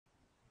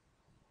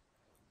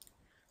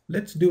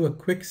Let's do a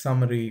quick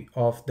summary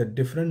of the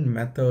different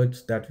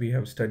methods that we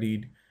have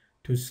studied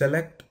to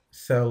select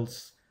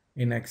cells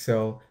in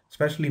Excel,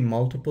 especially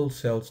multiple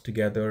cells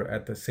together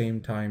at the same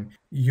time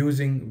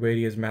using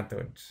various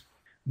methods.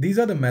 These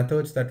are the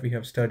methods that we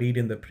have studied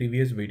in the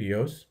previous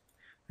videos,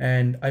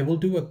 and I will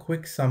do a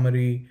quick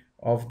summary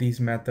of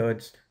these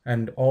methods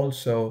and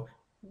also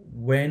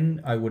when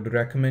I would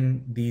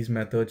recommend these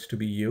methods to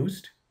be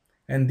used.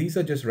 And these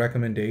are just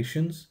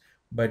recommendations,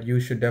 but you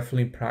should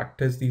definitely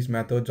practice these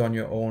methods on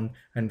your own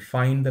and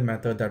find the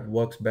method that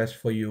works best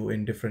for you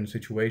in different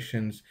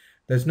situations.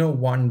 There's no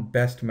one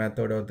best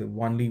method or the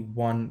only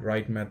one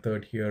right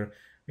method here.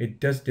 It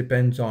just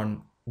depends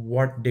on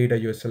what data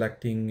you're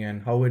selecting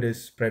and how it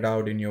is spread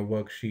out in your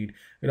worksheet.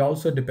 It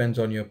also depends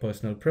on your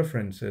personal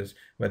preferences,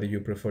 whether you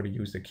prefer to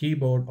use the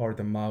keyboard or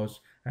the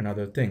mouse and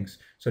other things.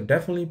 So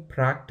definitely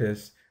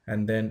practice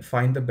and then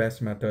find the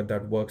best method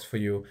that works for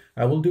you.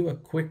 I will do a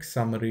quick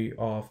summary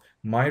of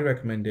my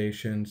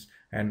recommendations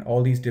and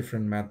all these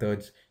different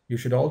methods. You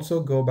should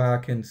also go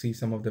back and see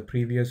some of the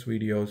previous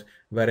videos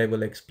where I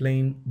will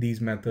explain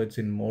these methods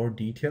in more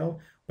detail,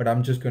 but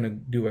I'm just going to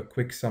do a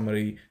quick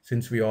summary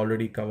since we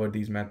already covered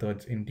these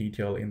methods in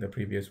detail in the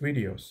previous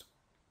videos.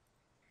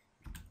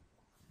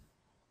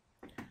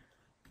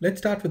 Let's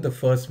start with the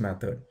first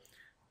method.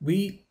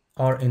 We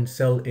are in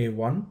cell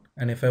A1,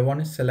 and if I want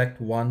to select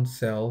one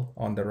cell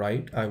on the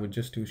right, I would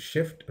just do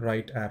Shift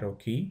right arrow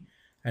key.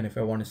 And if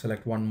I want to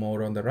select one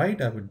more on the right,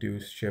 I would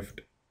do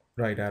Shift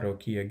right arrow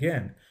key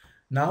again.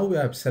 Now we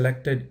have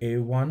selected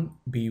A1,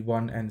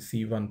 B1, and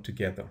C1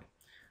 together.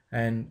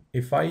 And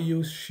if I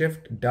use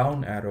Shift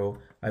down arrow,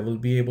 I will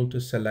be able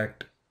to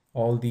select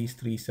all these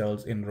three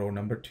cells in row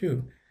number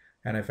 2.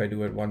 And if I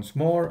do it once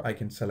more, I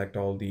can select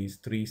all these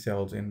three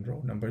cells in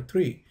row number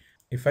 3.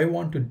 If I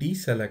want to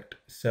deselect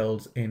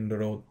cells in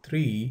row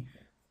 3,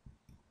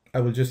 I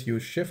will just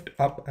use Shift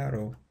up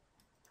arrow.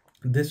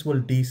 This will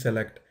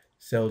deselect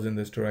cells in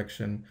this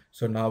direction.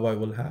 So now I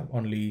will have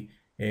only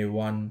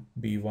A1,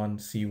 B1,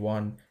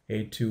 C1,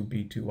 A2,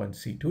 B2, and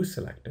C2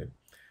 selected.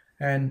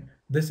 And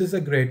this is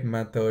a great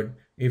method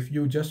if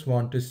you just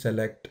want to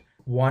select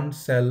one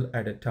cell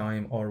at a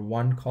time or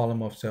one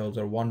column of cells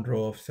or one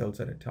row of cells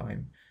at a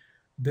time.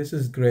 This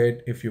is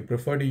great if you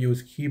prefer to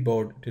use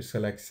keyboard to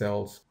select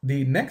cells.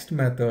 The next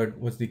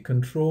method was the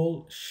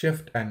Ctrl,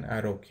 Shift, and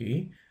arrow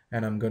key.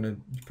 And I'm going to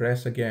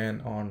press again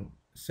on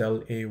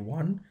cell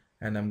A1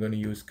 and I'm going to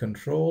use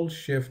Ctrl,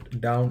 Shift,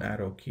 down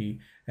arrow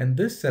key. And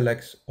this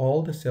selects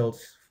all the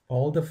cells,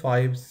 all the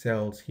 5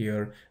 cells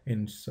here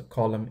in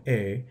column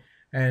A.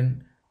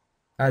 And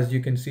as you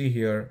can see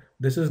here,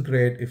 this is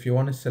great if you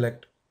want to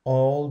select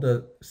all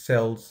the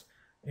cells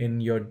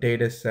in your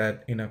data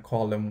set in a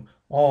column,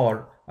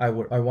 or I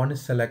want to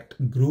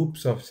select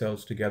groups of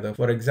cells together.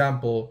 For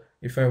example,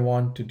 if I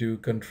want to do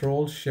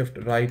Ctrl Shift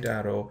right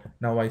arrow,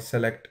 now I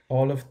select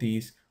all of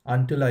these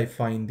until I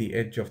find the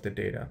edge of the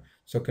data.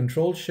 So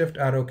Ctrl Shift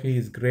arrow key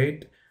is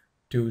great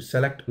to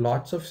select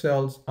lots of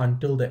cells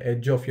until the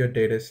edge of your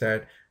data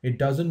set. It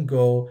doesn't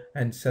go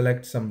and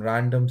select some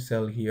random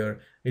cell here.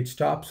 It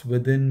stops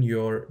within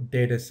your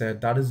data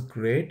set. That is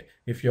great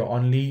if you're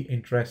only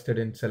interested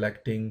in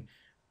selecting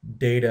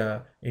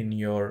data in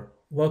your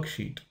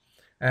worksheet.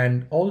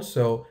 And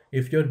also,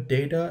 if your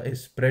data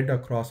is spread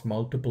across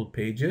multiple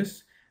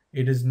pages,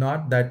 it is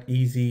not that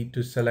easy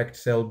to select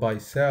cell by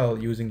cell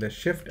using the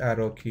Shift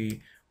arrow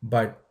key,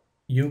 but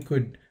you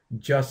could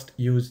just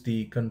use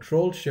the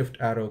Ctrl Shift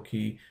arrow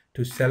key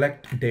to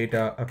select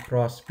data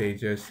across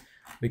pages,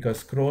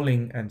 because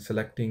scrolling and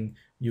selecting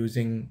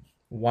using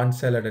one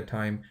cell at a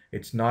time,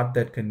 it's not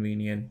that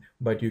convenient,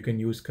 but you can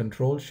use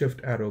Ctrl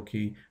Shift arrow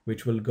key,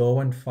 which will go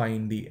and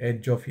find the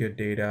edge of your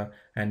data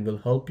and will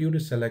help you to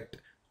select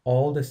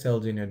all the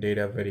cells in your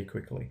data very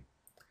quickly.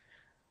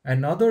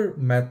 Another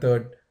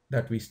method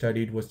that we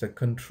studied was the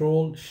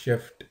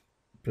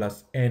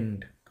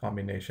Ctrl+Shift+End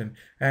combination.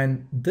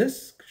 And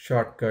this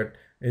shortcut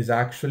is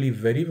actually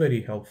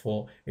very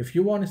helpful if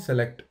you want to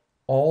select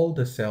all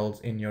the cells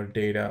in your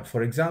data.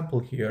 For example,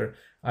 here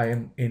I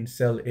am in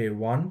cell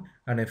A1,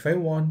 and if I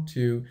want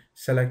to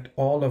select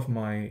all of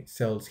my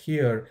cells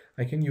here,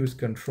 I can use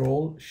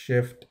Ctrl,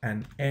 Shift,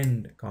 and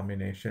End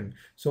combination.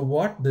 So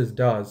what this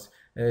does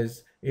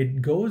is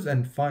it goes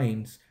and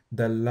finds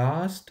the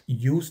last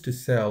used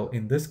cell.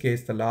 In this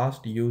case, the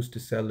last used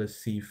cell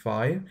is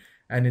C5,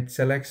 and it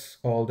selects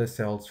all the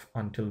cells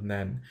until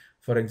then.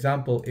 For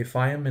example, if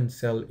I am in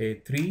cell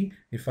A3,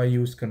 if I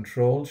use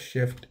Ctrl,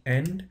 Shift,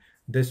 End,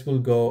 this will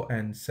go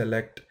and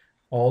select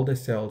all the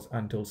cells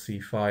until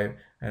C5.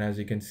 And as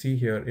you can see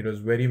here, it was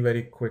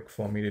very quick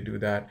for me to do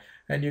that.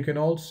 And you can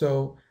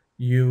also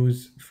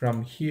use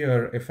from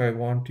here, if I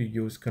want to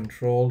use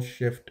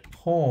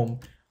Ctrl+Shift+Home,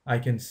 I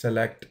can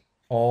select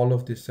all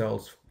of the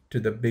cells to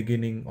the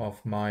beginning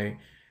of my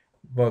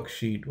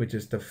worksheet, which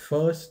is the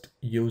first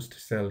used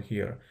cell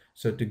here.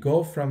 So to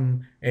go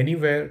from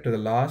anywhere to the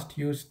last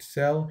used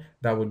cell,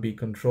 that would be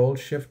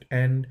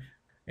Ctrl+Shift+End.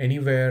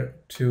 Anywhere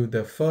to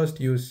the first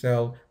used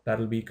cell,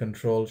 that'll be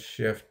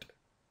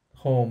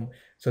Ctrl+Shift+Home.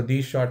 So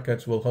these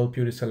shortcuts will help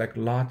you to select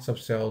lots of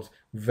cells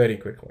very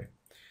quickly.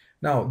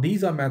 Now,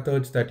 these are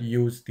methods that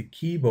use the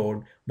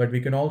keyboard, but we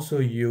can also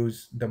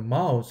use the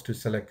mouse to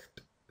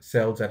select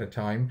cells at a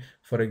time.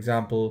 For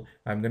example,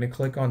 I'm going to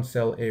click on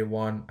cell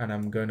A1 and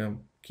I'm going to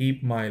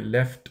keep my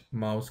left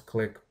mouse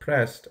click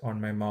pressed on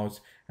my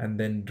mouse and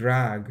then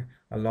drag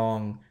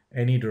along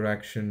any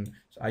direction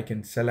so I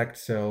can select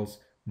cells,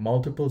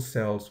 multiple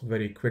cells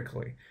very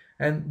quickly.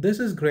 And this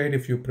is great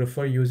if you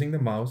prefer using the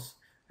mouse,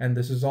 and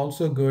this is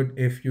also good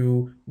if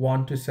you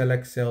want to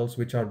select cells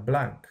which are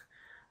blank.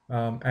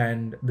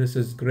 And this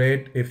is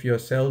great if your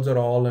cells are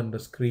all on the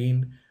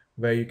screen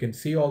where you can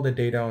see all the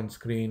data on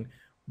screen.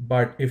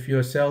 But if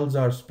your cells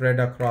are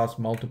spread across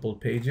multiple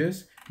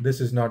pages,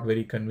 this is not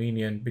very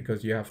convenient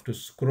because you have to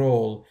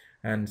scroll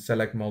and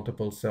select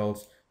multiple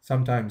cells.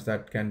 Sometimes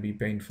that can be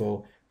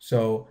painful.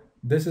 So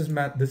this is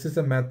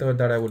a method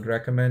that I would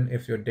recommend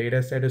if your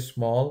data set is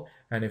small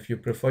and if you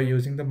prefer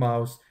using the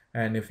mouse,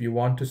 and if you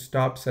want to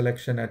stop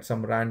selection at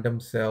some random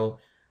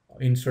cell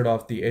instead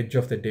of the edge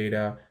of the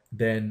data,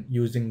 then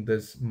using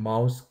this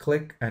mouse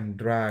click and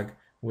drag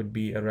would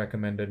be a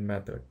recommended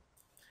method.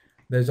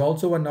 There's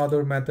also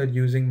another method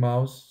using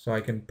mouse. So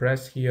I can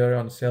press here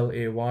on cell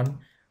A1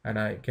 and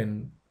I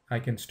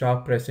can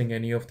stop pressing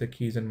any of the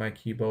keys in my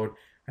keyboard,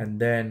 and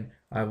then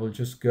I will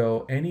just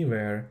go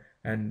anywhere,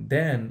 and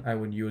then I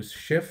would use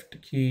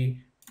Shift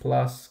key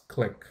plus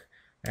click,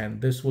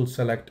 and this will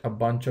select a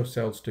bunch of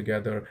cells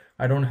together.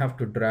 I don't have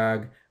to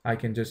drag. I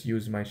can just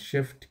use my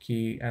Shift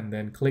key and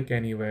then click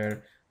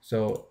anywhere,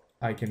 so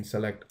I can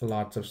select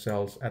lots of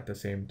cells at the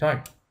same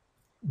time.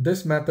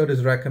 This method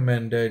is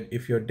recommended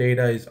if your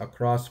data is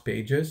across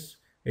pages.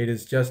 It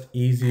is just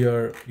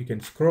easier. You can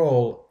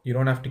scroll. You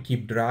don't have to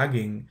keep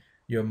dragging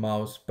your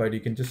mouse, but you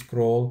can just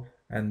scroll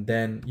and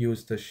then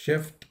use the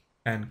Shift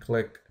and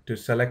click to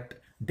select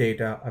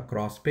data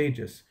across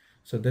pages.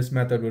 So this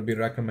method would be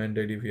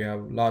recommended if you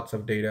have lots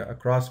of data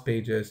across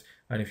pages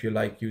and if you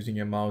like using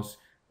your mouse,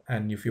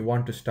 and if you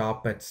want to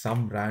stop at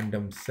some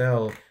random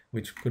cell,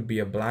 which could be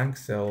a blank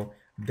cell,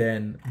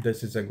 then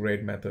this is a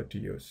great method to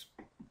use.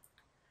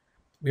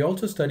 We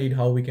also studied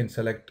how we can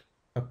select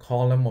a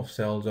column of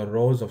cells or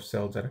rows of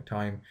cells at a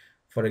time.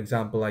 For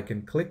example, I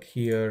can click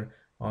here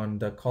on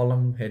the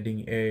column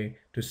heading A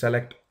to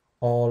select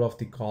all of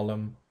the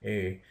column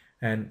A,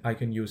 and I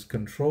can use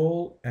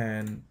Control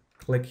and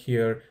click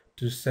here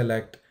to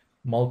select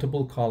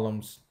multiple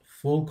columns,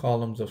 full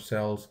columns of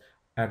cells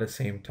at the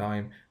same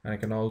time. And I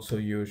can also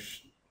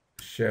use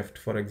Shift,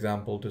 for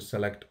example, to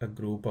select a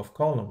group of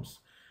columns.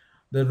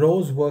 The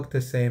rows work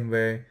the same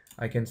way.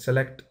 I can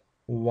select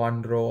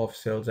one row of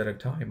cells at a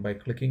time by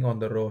clicking on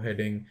the row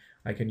heading.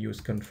 I can use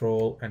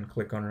Control and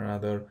click on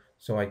another,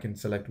 so I can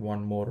select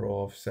one more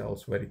row of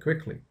cells very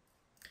quickly.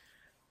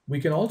 We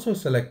can also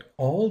select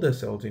all the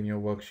cells in your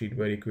worksheet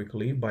very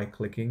quickly by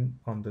clicking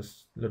on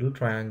this little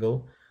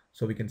triangle,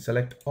 so we can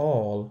select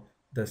all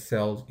the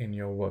cells in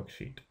your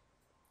worksheet.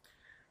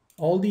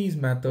 All these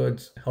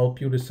methods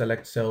help you to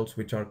select cells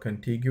which are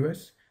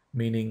contiguous,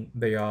 meaning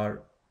they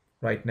are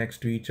right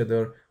next to each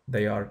other,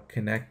 they are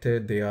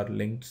connected, they are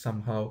linked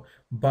somehow.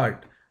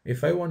 But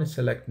if I want to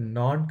select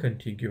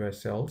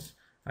non-contiguous cells,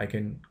 I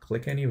can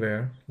click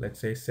anywhere, let's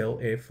say cell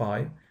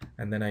A5,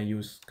 and then I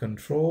use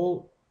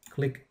Control,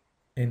 click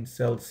in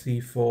cell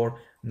C4.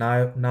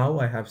 Now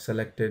I have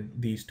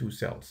selected these two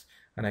cells,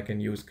 and I can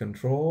use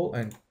Control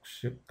and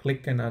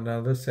click in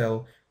another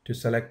cell to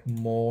select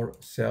more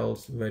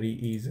cells very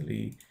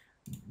easily.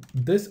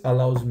 This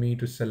allows me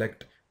to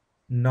select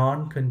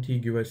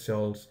non-contiguous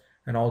cells,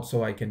 and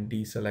also I can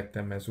deselect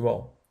them as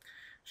well.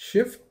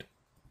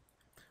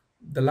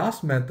 The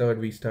last method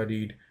we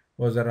studied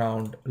was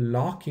around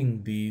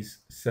locking these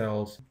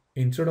cells.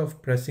 Instead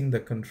of pressing the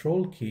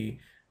Control key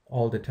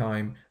all the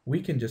time, we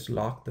can just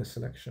lock the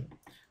selection.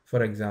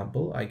 For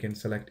example, I can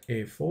select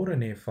A4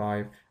 and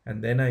A5,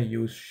 and then I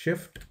use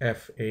Shift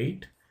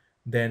F8.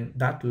 Then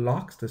that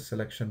locks the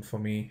selection for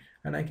me,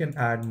 and I can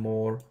add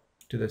more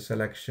to the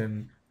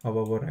selection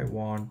however I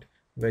want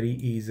very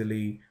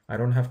easily. I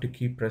don't have to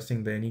keep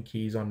pressing any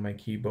keys on my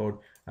keyboard.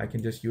 I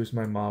can just use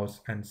my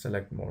mouse and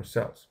select more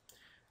cells.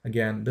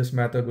 Again, this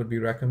method would be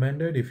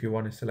recommended if you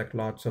want to select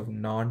lots of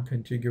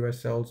non-contiguous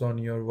cells on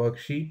your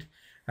worksheet,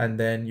 and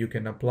then you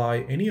can apply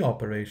any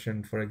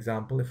operation. For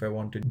example, if I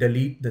want to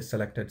delete the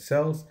selected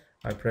cells,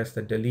 I press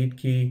the delete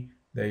key.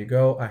 There you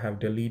go. I have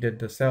deleted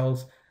the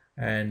cells,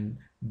 and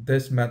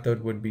this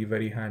method would be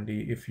very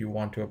handy if you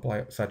want to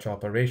apply such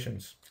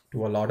operations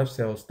to a lot of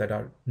cells that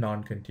are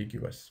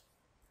non-contiguous.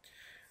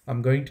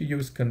 I'm going to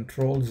use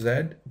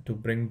Ctrl+Z to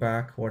bring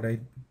back what I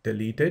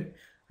deleted,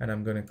 and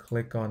I'm going to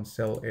click on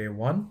cell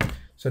A1.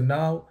 So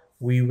now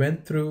we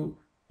went through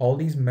all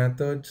these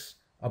methods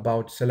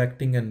about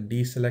selecting and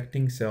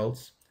deselecting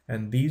cells,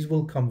 and these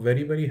will come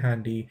very, very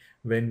handy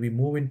when we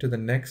move into the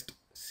next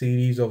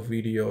series of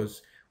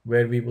videos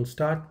where we will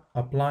start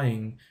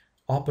applying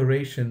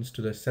operations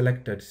to the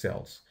selected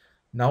cells.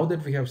 Now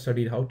that we have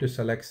studied how to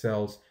select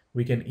cells,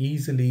 we can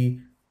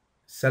easily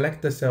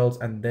select the cells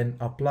and then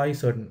apply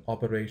certain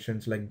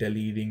operations like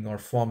deleting or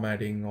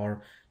formatting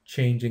or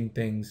changing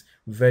things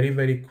very,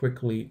 very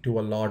quickly to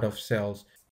a lot of cells.